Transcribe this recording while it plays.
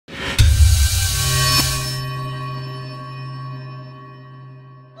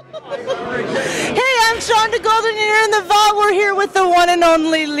Hey, I'm Shanda Golden. You're in the vault. We're here with the one and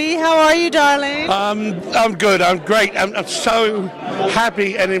only Lee. How are you, darling? I'm good. I'm great. I'm so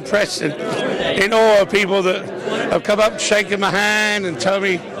happy and impressed and in awe of people that have come up, shaken my hand, and told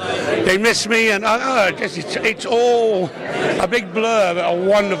me they miss me. And it's all a big blur, but a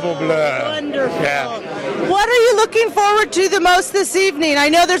wonderful blur. Wonderful. Yeah. What are you looking forward to the most this evening? I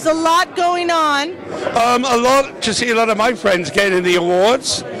know there's a lot going on. A lot to see a lot of my friends getting the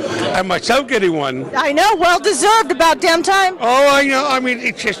awards, and myself getting one. I know, well deserved. About damn time. Oh, I know. I mean,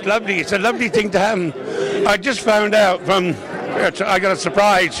 it's just lovely. It's a lovely thing to happen. I just found out from. I got a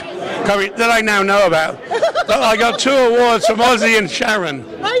surprise coming that I now know about. I got 2 awards from Ozzy and Sharon.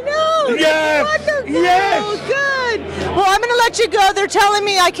 I know. Yeah. Yes. Oh, good. Well, I'm going to let you go. They're telling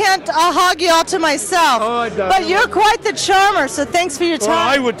me I can't hog you all to myself. Oh, I don't. But you're quite the charmer, so thanks for your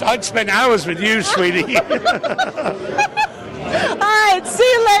time. Well, I'd spend hours with you, sweetie. All right. See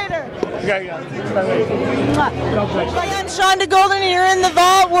you later. Okay, I'm Shanda Golden, and you're in the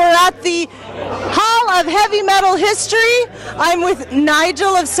vault. We're at the Hall of Heavy Metal History. I'm with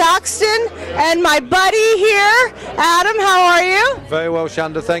Nigel of Saxon and my buddy here, Adam. How are you? Very well,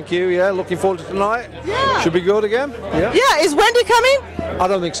 Shanda, thank you. Yeah, looking forward to tonight. Yeah. Should be good again. Yeah. Yeah, is Wendy coming? I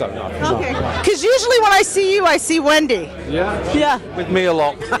don't think so, no. Okay. Because usually when I see you, I see Wendy. Yeah? Yeah. With me a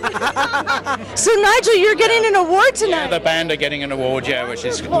lot. So, Nigel, you're getting an award tonight. Yeah, the band are getting an award, yeah, which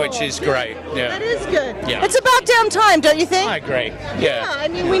is great. Yeah. That is good. Yeah. It's about damn time, don't you think? I agree. Yeah, I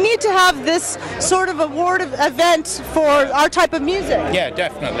mean, we need to have this sort of award event for our type of music. Yeah,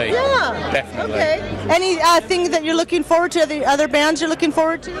 definitely. Yeah. Definitely. Okay. Any thing that you're looking forward to, the other bands you're looking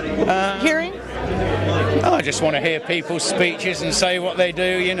forward to hearing? I just want to hear people's speeches and say what they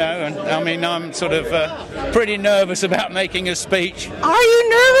do, you know. And I mean, I'm sort of pretty nervous about making a speech. Are you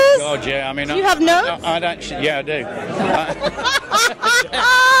nervous? God, yeah. I mean, Do you have notes? I don't. Yeah, I do.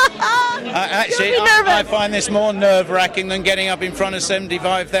 Actually, You'll be nervous. I find this more nerve-wracking than getting up in front of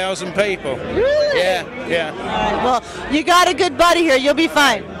 75,000 people. Really? Yeah. All right, well, you got a good buddy here. You'll be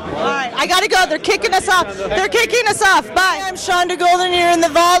fine. All right, I gotta go. They're kicking us off. They're kicking us off. Bye. I'm Shanda Golden here in the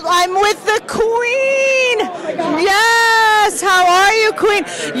vault. I'm with the Queen. Yes. How are you, Queen?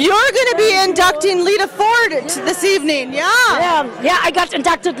 You're going to be inducting LitaFord this evening. Yeah. Yeah. I got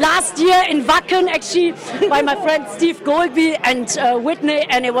inducted last year in Wacken, actually, by my friend Steve Goldby and Whitney,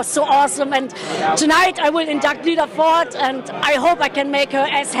 and it was so awesome. And tonight I will induct LitaFord, and I hope I can make her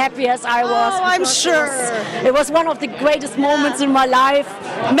as happy as I was. Oh, I'm sure. It was one of the greatest moments in my life.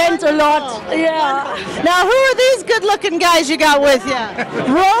 Meant a lot. Yeah. Now, who are these good-looking guys you got with you?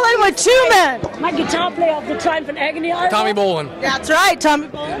 Rolling with 2 men. My guitar player of the Triumph and Agony album. Tommy Bowen. That's right, Tommy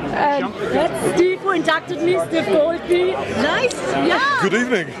Bowen. And that's Steve who inducted me, Steve Goldby. Nice. Yeah. Good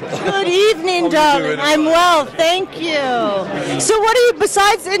evening. Good evening, darling. I'm well, thank you. So what are you,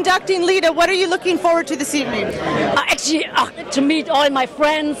 besides inducting Lita, what are you looking forward to this evening? Actually, to meet all my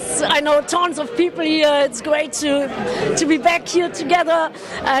friends. I know tons of people here. It's great to be back here together.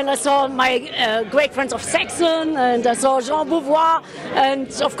 And I saw my great friends of Saxon, and I saw Jean Beauvoir.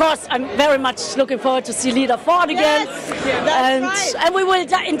 And of course, I'm very much looking forward to see LitaFord again. Yes, that's right. And we will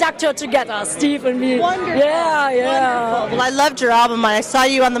induct her together, Steve and me. Wonderful. Yeah. Wonderful. Well, I loved your album. I saw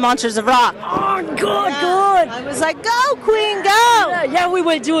you on the Monsters of Rock. Oh, good. I was like, go, Queen, go. Yeah, we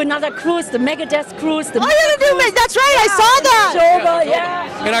will do another cruise, the Megadeth cruise. You're going to do it. That's right. I saw that. October,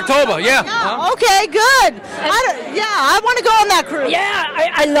 yeah. In October, yeah. Okay, good. I want to go on that cruise.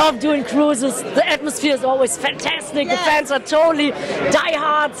 Yeah, I love doing cruises. The atmosphere is always fantastic. Yes. The fans are totally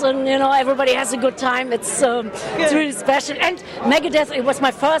diehards, and everybody has a good time. It's really special. And Megadeth, it was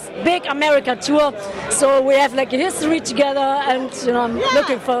my first big America tour, so we have like a history together, and I'm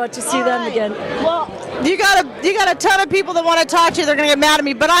looking forward to see them again. Well, you got a ton of people that want to talk to you. They're going to get mad at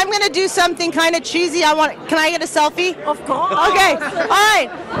me, but I'm going to do something kind of cheesy. Can I get a selfie? Of course. Okay. All right.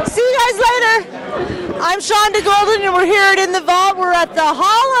 See you guys later. I'm Shanda Golden, and we're here in the vault. We're at the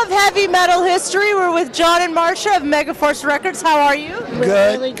Hall of Heavy Metal History. We're with Jon and Marsha of Megaforce Records. How are you?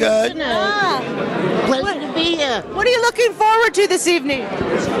 Good. Pleasure to be here. What are you looking forward to this evening?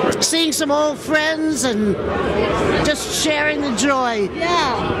 Seeing some old friends and just sharing the joy.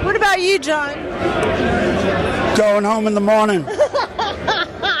 Yeah. What about you, John? Going home in the morning.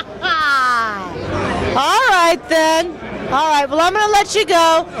 All right, then. All right, well, I'm going to let you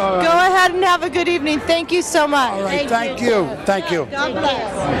go. Right. Go ahead and have a good evening. Thank you so much. All right, thank you. Thank you. God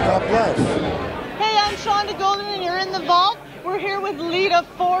bless. God bless. Hey, I'm Shanda Golden, and you're in the vault. We're here with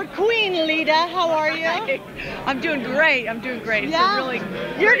LitaFord. Queen Lita, how are you? I'm doing great. It's a really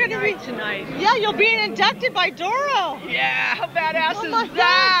You're great gonna be night tonight. Yeah, you're being inducted by Doro. Yeah, how badass Oh is my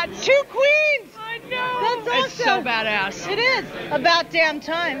that? God. 2 queens. I know. That's It's so badass. It is. About damn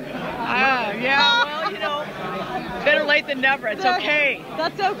time. Yeah, well, you know, better late than never. It's okay.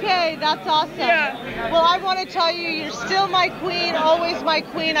 That's okay. That's awesome. Yeah. Well, I want to tell you, you're still my queen, always my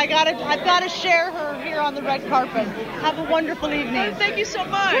queen. I've got to share her here on the red carpet. Have a wonderful evening. Oh, thank you so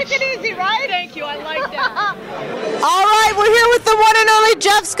much. Quick and easy, right? Thank you. I like that. All right, we're here with the one and only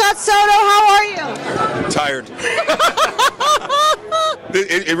Jeff Scott Soto. How are you? Tired.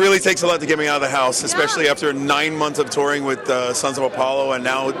 It really takes a lot to get me out of the house, especially after 9 months of touring with Sons of Apollo, and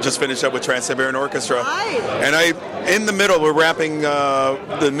now just finished up with Trans-Siberian Orchestra. Right. And in the middle, we're wrapping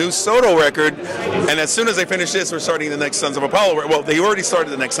the new Soto record, and as soon as I finish this, we're starting the next Sons of Apollo. Well, they already started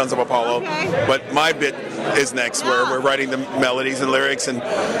the next Sons of Apollo, but my bit is next, where we're writing the melodies and lyrics, and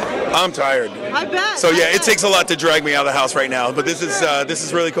I'm tired. I bet. So yeah, it takes a lot to drag me out of the house right now, but this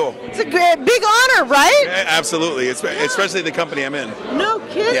is really cool. It's a big honor, right? Yeah, absolutely, especially the company I'm in. No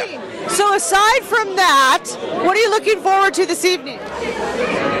kidding. Yeah. So aside from that, what are you looking forward to this evening?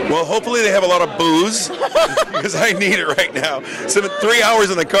 Well, hopefully they have a lot of booze, because I need it right now. So 3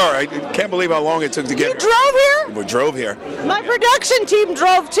 hours in the car. I can't believe how long it took to get here. You drove here? We drove here. My production team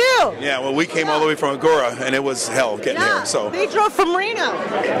drove too. Yeah, well, we came all the way from Agora, and it was hell getting here. So they drove from Reno.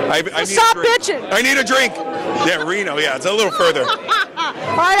 I need stop a drink. bitching. I need a drink. Yeah, Reno. Yeah, it's a little further.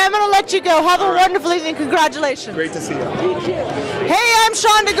 All right, I'm going to let you go. Have a wonderful evening. Congratulations. Great to see you. Hey, I'm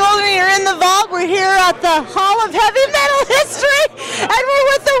Shanda Golden. You're in the vault. We're here at the Hall of Heavy Metal History, and we're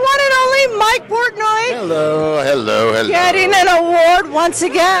with the one and only Mike Portnoy. Hello. Getting an award once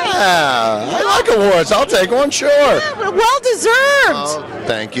again. Yeah, I like awards. I'll take one, sure. Yeah, well deserved. Oh,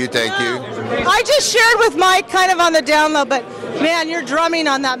 thank you. I just shared with Mike kind of on the down low, but man, your drumming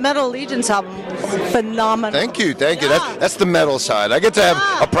on that Metal Allegiance album was phenomenal. Thank you. Yeah. That's the metal side. I get to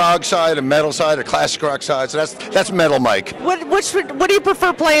have a prog side, a metal side, a classic rock side. So that's metal, Mike. What do you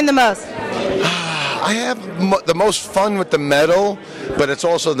prefer playing the most? I have the most fun with the metal, but it's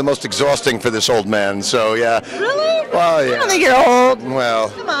also the most exhausting for this old man. So yeah. Really? Well, yeah. I don't think you're old. Well,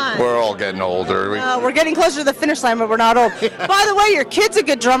 come on. We're all getting older. We're getting closer to the finish line, but we're not old. By the way, your kid's a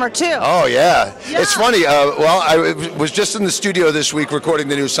good drummer too. Oh yeah. It's funny. Well, I was just in the studio this week recording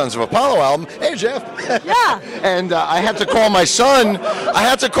the new Sons of Apollo album. Hey, Jeff. Yeah. And I had to call my son.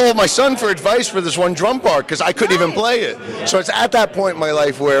 For advice for this one drum part because I couldn't even play it. So it's at that point in my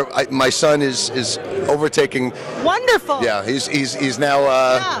life where my son is overtaking. Wonderful. Yeah, he's now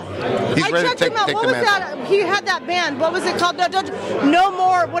he's ready to take the mantle. He had that band. What was it called? No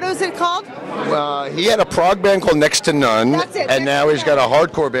more. What was it called? He had a prog band called Next to None, That's it, and now he's got a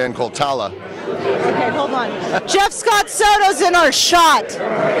hardcore band called Tala. Okay, hold on. Jeff Scott Soto's in our shot.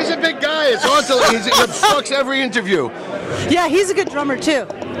 He's a big guy. It's awesome. He obstructs every interview. Yeah, he's a good drummer too.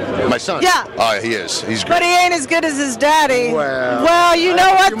 My son? Yeah. He is. He's great. But he ain't as good as his daddy. Well, you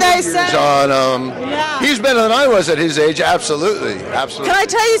know what they say. Yeah. He's better than I was at his age. Absolutely. Can I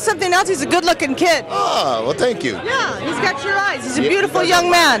tell you something else? He's a good-looking kid. Oh, well, thank you. Yeah, he's got your eyes. He's a beautiful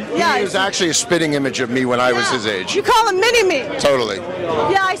young man. Yeah. He was actually a spitting image of me when I was his age. You call him Mini-Me. Totally.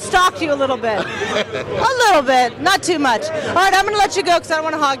 Yeah, I stalked you a little bit. A little bit, not too much. All right, I'm going to let you go because I don't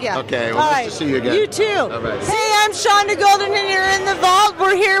want to hog you. Okay, well, nice to see you again. You too. All right. Hey, I'm Shanda Golden, and you're in the vault.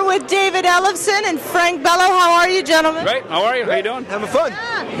 We're here with David Ellefson and Frank Bello. How are you, gentlemen? Great. How are you? How you doing? Having fun.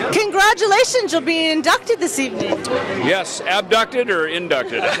 Yeah. Congratulations, you'll be inducted this evening. Yes. Abducted or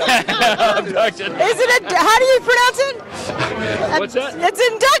inducted? Abducted. Is it how do you pronounce it? What's that? It's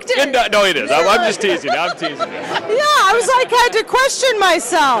inducted. No, it is. I'm just teasing. I'm teasing. Yeah, I was like, I had to question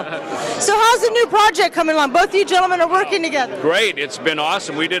myself. So how's the new project coming along? Both of you gentlemen are working together. Great. It's been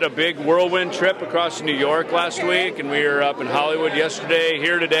awesome. We did a big whirlwind trip across New York last week, and we were up in Hollywood yesterday,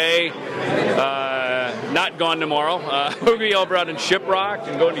 here today. Not gone tomorrow. We'll be over out in Shiprock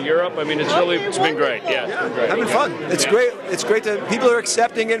and going to Europe. I mean, it's been great. Yeah, it's been great. Having fun. It's great. It's great that people are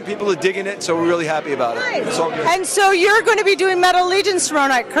accepting it and people are digging it, so we're really happy about it. Nice. It's all good. And so you're going to be doing Metal Allegiance tomorrow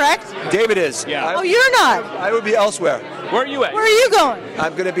night, correct? David is. Yeah. Oh, you're not? I would be elsewhere. Where are you at? Where are you going?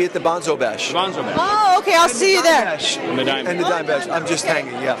 I'm going to be at the Bonzo Bash. Bonzo Bash. Oh, okay, I'll see you there. And the Dime. And the Dime Bash. I'm just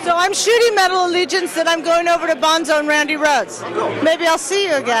hanging, yeah. So I'm shooting Metal Allegiance, and I'm going over to Bonzo and Randy Rhoads. Maybe I'll see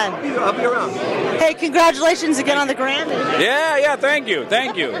you again. I'll be around. Hey, congratulations again on the Grammy. Yeah, thank you.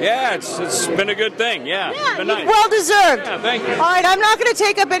 Yeah, it's been a good thing. Yeah, it's been nice. Well deserved. Yeah, thank you. All right, I'm not going to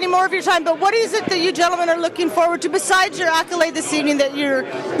take up any more of your time, but what is it that you gentlemen are looking forward to besides your accolade this evening that you're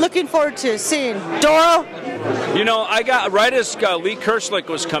looking forward to seeing? Doro? You know, I got right as Lee Kerslake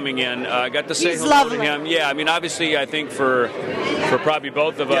was coming in. I got to say hello to him. Yeah, I mean, obviously, I think for probably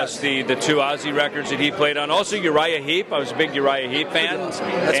both of us, the two Ozzy records that he played on. Also, Uriah Heep. I was a big Uriah Heep fan, and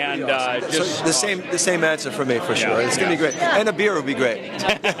just so the same answer for me for sure. It's gonna be great, and a beer would be great.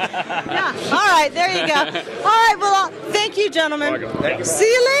 Yeah. All right, there you go. All right, well, thank you, gentlemen.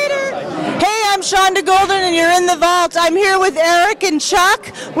 See you later. Hey, I'm Shanda Golden, and you're in the vault. I'm here with Eric and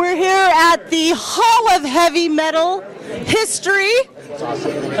Chuck. We're here at the Hall of Heavy Metal History.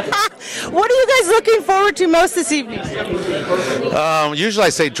 What are you guys looking forward to most this evening? Usually I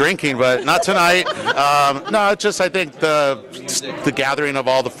say drinking, but not tonight. No, it's just I think the gathering of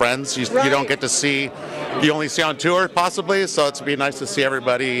all the friends you don't get to see. You only see on tour, possibly, so it'd be nice to see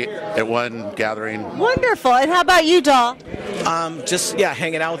everybody at one gathering. Wonderful. And how about you, Doll? Just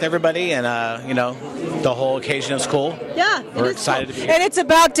hanging out with everybody, and the whole occasion is cool. Yeah, we're excited to be here. And it's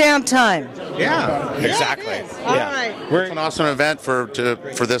about damn time. Yeah, exactly. All right. It's an awesome event for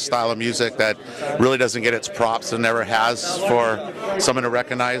this style of music that really doesn't get its props and never has. For someone to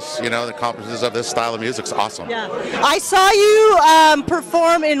recognize, the accomplishments of this style of music is awesome. Yeah, I saw you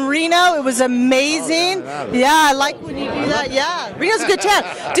perform in Reno. It was amazing. Yeah, I like when you do that. Yeah, Reno's a good town.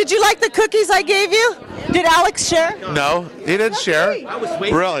 Did you like the cookies I gave you? Did Alex share? No, he didn't share. I was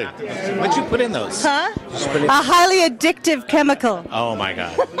waiting. Really? What'd you put in those? Huh? A highly addictive chemical. Oh my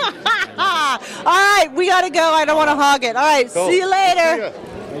God. All right, we gotta go. I don't want to hog it. All right, see you later.